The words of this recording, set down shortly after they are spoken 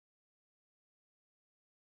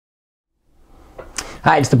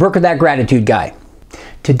Hi, it's the Brooke of That Gratitude Guy.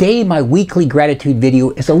 Today, my weekly gratitude video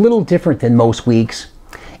is a little different than most weeks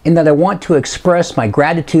in that I want to express my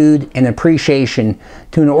gratitude and appreciation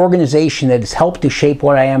to an organization that has helped to shape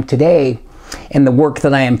what I am today and the work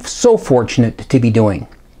that I am so fortunate to be doing.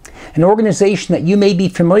 An organization that you may be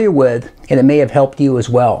familiar with and it may have helped you as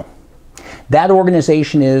well. That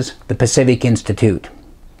organization is the Pacific Institute.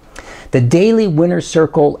 The daily Winner's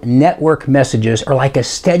Circle network messages are like a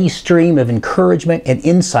steady stream of encouragement and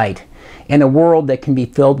insight in a world that can be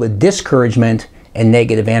filled with discouragement and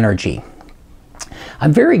negative energy.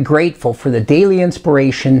 I'm very grateful for the daily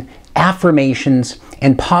inspiration, affirmations,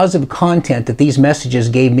 and positive content that these messages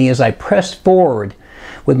gave me as I pressed forward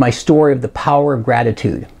with my story of the power of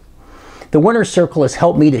gratitude. The Winner's Circle has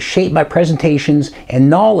helped me to shape my presentations and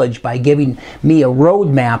knowledge by giving me a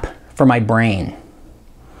roadmap for my brain.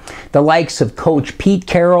 The likes of Coach Pete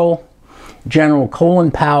Carroll, General Colin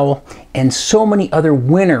Powell, and so many other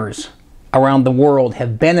winners around the world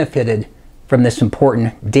have benefited from this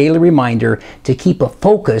important daily reminder to keep a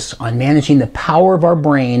focus on managing the power of our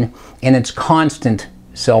brain and its constant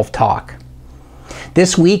self-talk.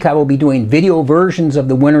 This week I will be doing video versions of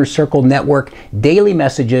the Winner's Circle Network daily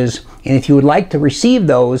messages, and if you would like to receive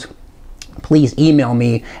those, please email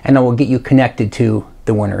me and I will get you connected to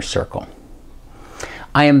the Winner's Circle.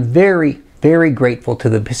 I am very, very grateful to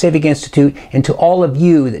the Pacific Institute and to all of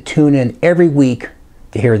you that tune in every week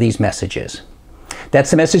to hear these messages.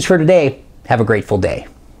 That's the message for today. Have a grateful day.